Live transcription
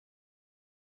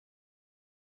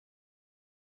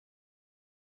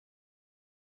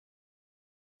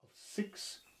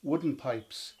6 wooden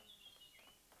pipes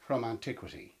from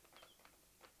antiquity.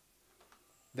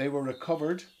 They were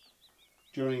recovered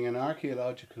during an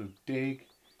archaeological dig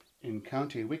in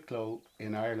County Wicklow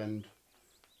in Ireland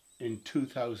in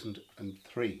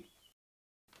 2003.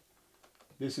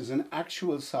 This is an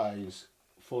actual size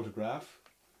photograph,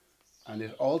 and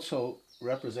it also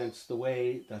represents the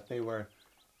way that they were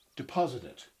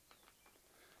deposited.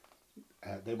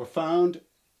 They were found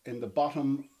in the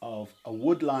bottom of a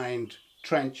wood-lined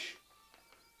trench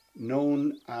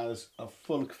known as a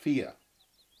fulloch fia.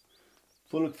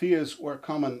 Fulloch fias were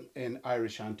common in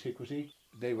Irish antiquity.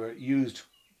 They were used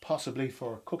possibly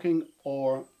for cooking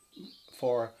or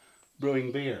for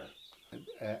brewing beer.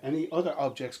 Any other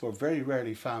objects were very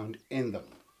rarely found in them.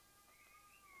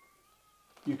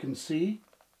 You can see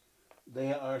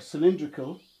they are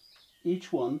cylindrical,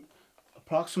 each one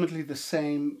approximately the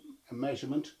same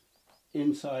measurement,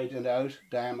 inside and out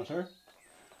diameter,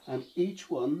 and each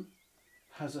one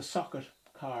has a socket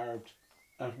carved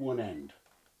at one end.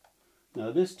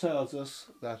 Now this tells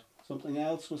us that something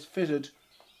else was fitted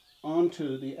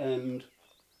onto the end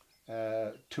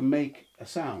to make a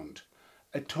sound,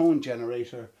 a tone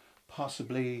generator,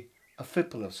 possibly a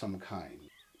Fipple of some kind.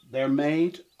 They're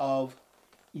made of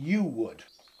yew wood,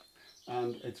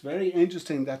 and it's very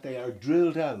interesting that they are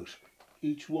drilled out.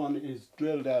 Each one is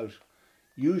drilled out.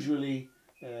 Usually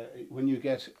when you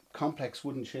get complex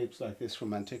wooden shapes like this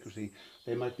from antiquity,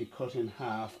 they might be cut in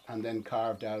half and then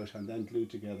carved out and then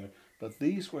glued together, but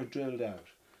these were drilled out.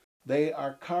 They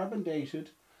are carbon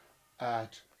dated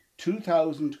at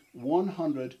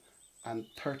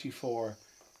 2134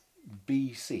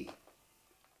 BC.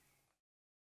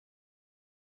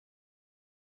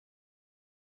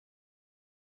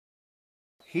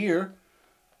 Here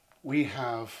we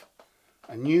have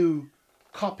a new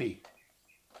copy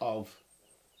of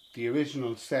the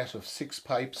original set of 6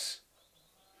 pipes.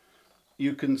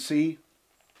 You can see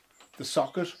the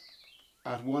socket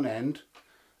at one end.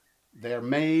 They're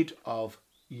made of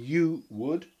yew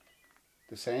wood,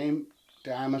 the same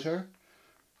diameter,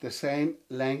 the same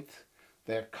length.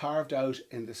 They're carved out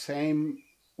in the same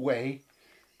way,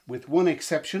 with one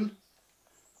exception,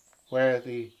 where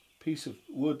the piece of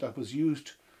wood that was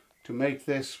used to make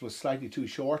this was slightly too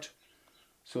short,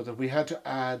 so that we had to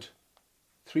add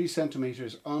 3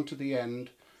 centimeters onto the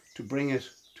end to bring it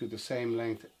to the same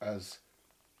length as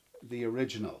the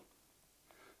original.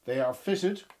 They are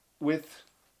fitted with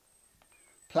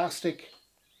plastic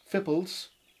fipples,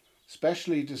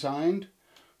 specially designed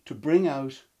to bring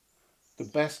out the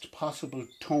best possible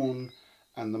tone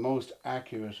and the most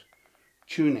accurate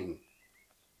tuning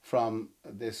from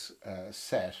this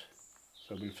set.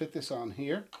 So we'll fit this on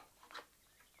here.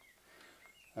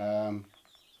 I'll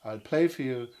play for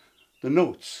you the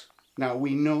notes. Now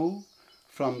we know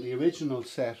from the original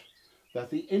set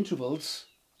that the intervals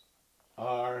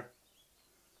are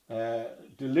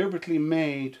deliberately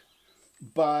made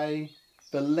by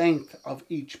the length of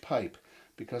each pipe,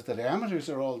 because the diameters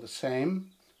are all the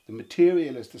same, the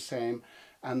material is the same,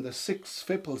 and the 6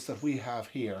 fipples that we have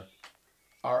here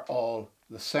are all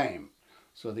the same.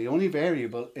 So the only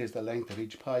variable is the length of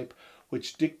each pipe,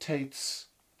 which dictates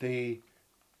the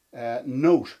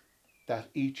note that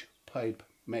each pipe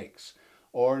makes,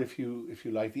 or if you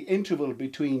like, the interval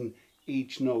between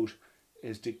each note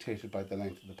is dictated by the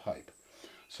length of the pipe.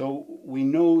 So we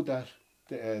know that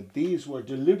these were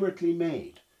deliberately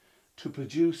made to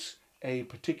produce a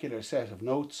particular set of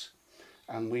notes,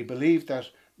 and we believe that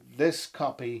this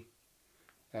copy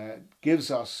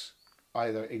gives us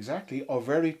either exactly or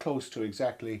very close to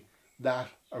exactly that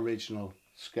original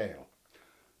scale.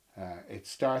 It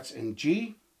starts in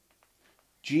G,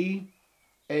 G,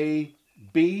 A,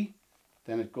 B,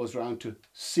 then it goes around to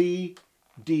C,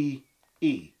 D,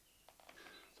 E.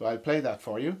 So I'll play that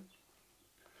for you.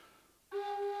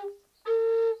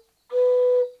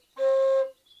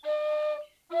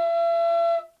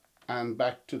 And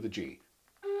back to the G.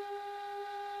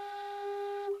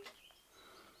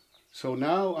 So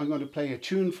now I'm going to play a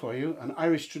tune for you, an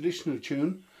Irish traditional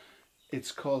tune.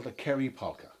 It's called the Kerry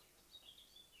Polka.